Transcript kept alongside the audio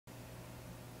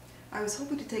I was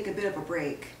hoping to take a bit of a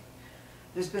break.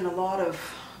 There's been a lot of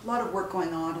work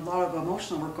going on, a lot of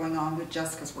emotional work going on with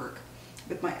Jessica's work,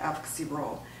 with my advocacy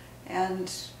role. And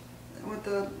with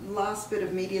the last bit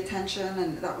of media attention,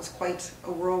 and that was quite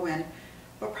a whirlwind,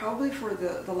 but probably for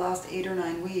the last 8 or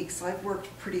 9 weeks, I've worked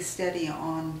pretty steady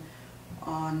on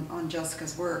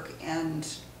Jessica's work, and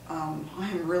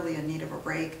I'm really in need of a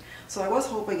break. So I was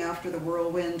hoping after the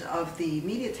whirlwind of the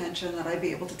media attention that I'd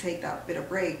be able to take that bit of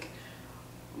break,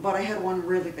 but I had one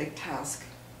really big task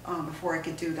before I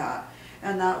could do that,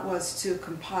 and that was to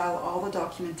compile all the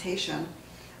documentation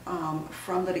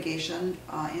from litigation,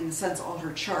 in the sense all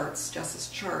her charts, Jess's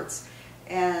charts,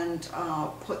 and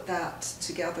put that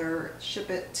together, ship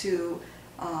it to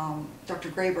Dr.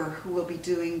 Graber, who will be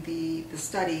doing the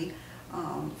study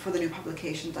for the new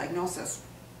publication diagnosis.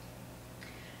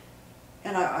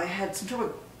 And I had some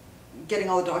trouble getting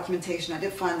all the documentation. I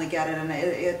did finally get it, and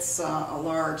it's a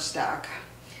large stack.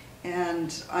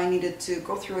 And I needed to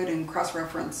go through it and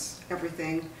cross-reference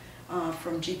everything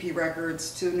from GP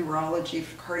records to neurology,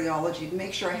 cardiology, to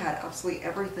make sure I had absolutely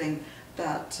everything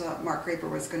that Mark Graber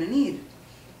was going to need.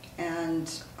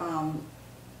 And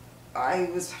I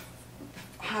was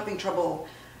having trouble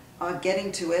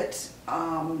getting to it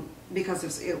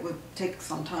because it would take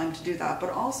some time to do that,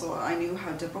 but also I knew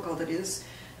how difficult it is,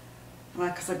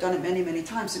 because I've done it many, many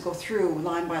times, to go through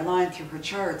line by line through her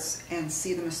charts and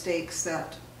see the mistakes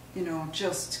that, you know,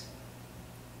 just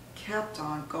kept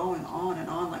on going on and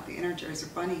on like the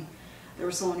Energizer Bunny. There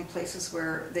were so many places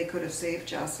where they could have saved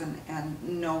Jess, and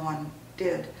no one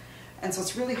did. And so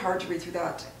it's really hard to read through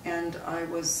that. And I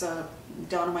was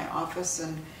down in my office,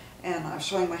 and I was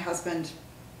showing my husband,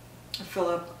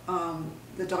 Philip,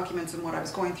 the documents and what I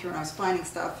was going through, and I was finding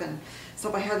stuff and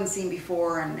stuff I hadn't seen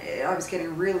before, and I was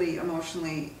getting really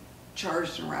emotionally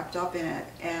charged and wrapped up in it.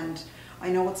 And I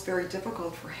know it's very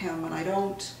difficult for him, and I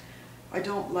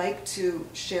don't like to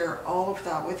share all of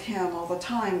that with him all the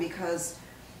time, because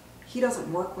he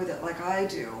doesn't work with it like I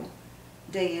do,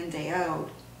 day in, day out,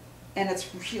 and it's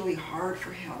really hard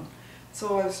for him.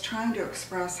 So I was trying to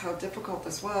express how difficult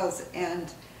this was,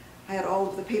 and I had all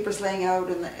of the papers laying out,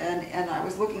 and I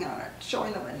was looking at it,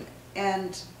 showing them,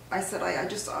 and I said,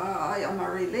 I'm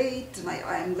already late, and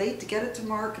I'm late to get it to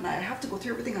Mark, and I have to go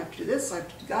through everything, I have to do this, I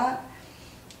have to do that.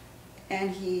 And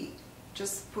he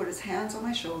just put his hands on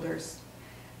my shoulders,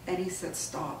 and he said,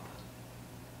 stop.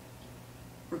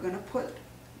 We're going to put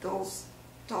those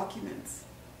documents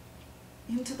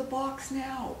into the box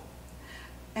now,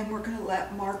 and we're going to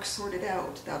let Mark sort it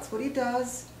out. That's what he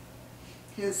does.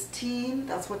 His team,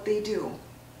 that's what they do.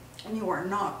 And you are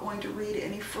not going to read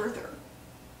any further.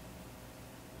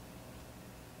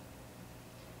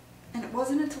 And it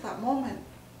wasn't until that moment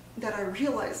that I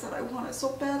realized that I wanted so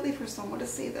badly for someone to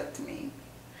say that to me,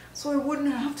 so I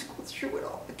wouldn't have to go through it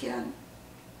all again.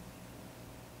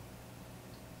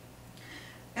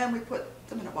 And we put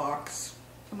them in a box,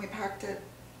 and we packed it,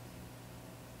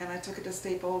 and I took it to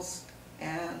Staples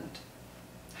and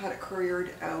had it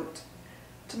couriered out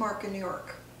to Mark in New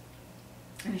York,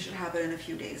 and he should have it in a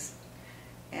few days.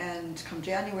 And come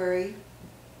January,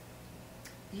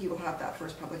 he will have that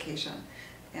first publication,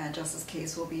 and Jess's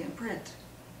case will be in print.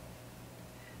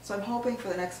 So I'm hoping for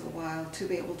the next little while to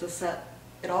be able to set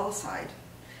it all aside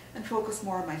and focus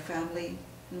more on my family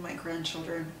and my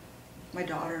grandchildren, my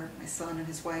daughter, my son and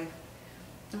his wife,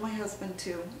 and my husband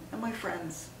too, and my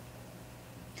friends.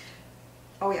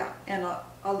 Oh yeah, and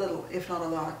a little, if not a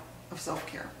lot, of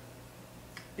self-care,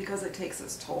 because it takes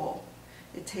its toll.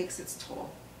 It takes its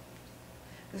toll.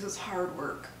 This is hard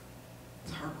work.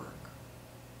 It's hard work.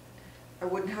 I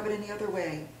wouldn't have it any other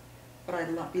way, but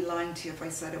I'd not be lying to you if I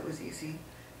said it was easy.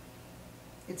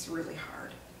 It's really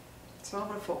hard. So I'm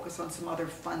going to focus on some other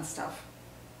fun stuff.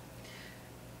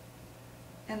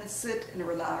 And to sit and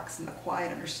relax in the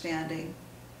quiet understanding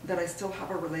that I still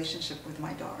have a relationship with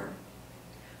my daughter,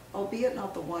 albeit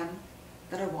not the one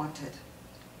that I wanted,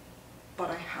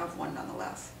 but I have one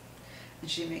nonetheless. And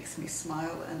she makes me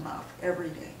smile and laugh every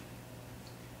day.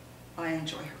 I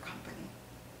enjoy her company.